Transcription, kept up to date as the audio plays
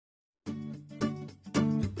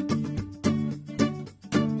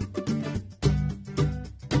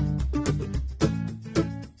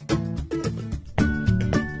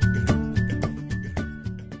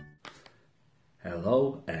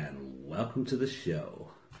welcome to the show.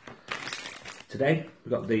 Today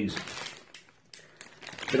we've got these.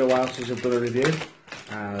 It's been a while since I've done a review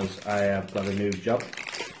as I have got a new job.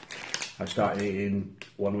 I started it in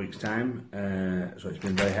 1 week's time, so it's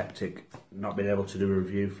been very hectic, not being able to do a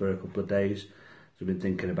review for a couple of days. So I've been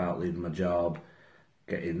thinking about leaving my job,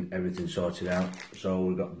 getting everything sorted out. So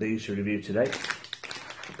we've got these to review today.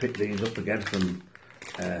 I picked these up again from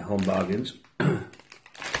Home Bargains.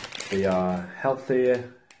 They are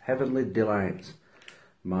Healthier Heavenly Delight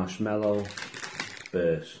Marshmellow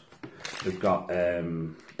Bursts. We've got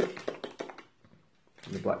the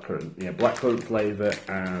blackcurrant flavour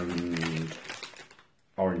and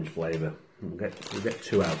orange flavour. We'll get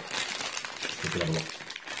two out. We can have a look.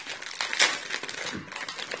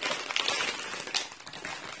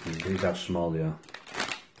 These how small they are.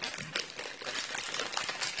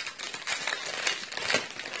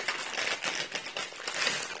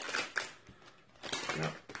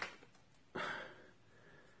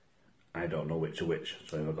 I don't know which are which,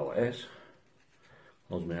 so if I go like this,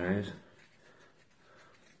 close my eyes.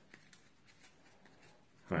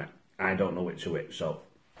 Right, I don't know which are which, so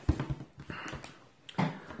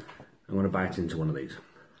I'm going to bite into one of these.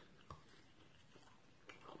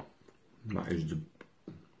 That is the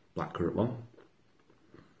blackcurrant one.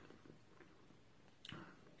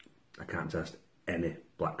 I can't taste any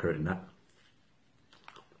blackcurrant in that.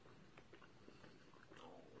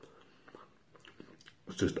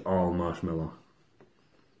 It's just all marshmallow.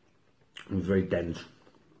 It's very dense.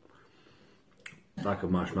 Like a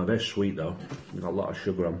marshmallow, very sweet though. It's got a lot of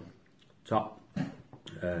sugar on top.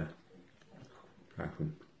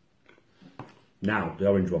 Now, the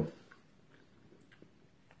orange one.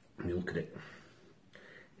 When you look at it,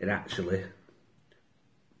 it actually,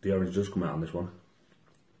 the orange does come out on this one.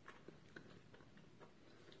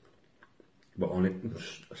 But on it,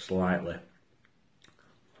 slightly.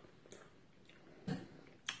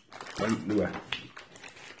 I think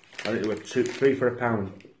they were 3 for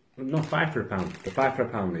 £1. No, 5 for £1. The 5 for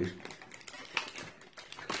 £1 these.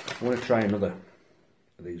 I want to try another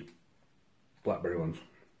of these blackberry ones.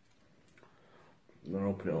 I'm going to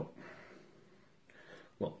open it up.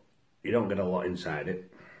 Look, you don't get a lot inside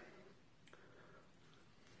it.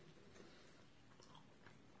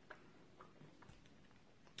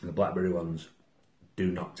 The blackberry ones do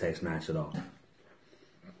not taste nice at all.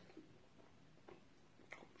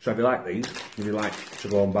 So if you like these, if you like to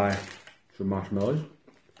go and buy some marshmallows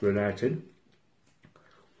for a night in,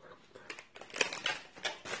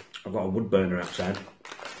 I've got a wood burner outside,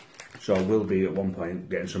 so I will be at one point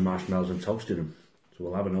getting some marshmallows and toasting them. So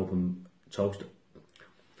we'll have an open toaster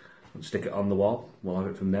and stick it on the wall. We'll have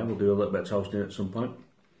it from there. We'll do a little bit of toasting at some point.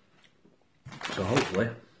 So hopefully,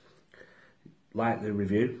 like the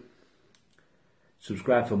review,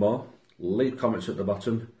 subscribe for more, leave comments at the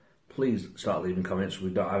bottom. Please start leaving comments.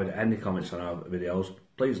 We don't have any comments on our videos.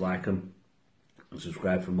 Please like them and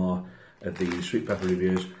subscribe for more of the sweet pepper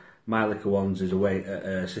reviews. My liquor ones is away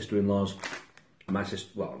at sister-in-law's. My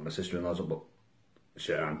sister-in-law's up, but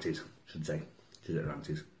she's at her auntie's, should say. She's at her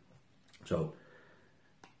auntie's. So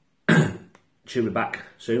she'll be back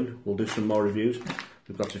soon. We'll do some more reviews.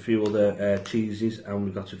 We've got a few other cheeses and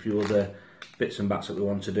we've got a few other bits and bats that we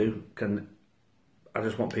want to do. I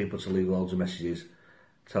just want people to leave loads of messages.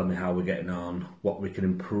 Tell me how we're getting on, what we can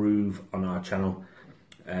improve on our channel.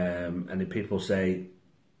 And if people say,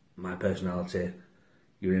 my personality,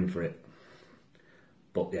 you're in for it.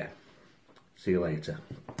 But yeah, see you later.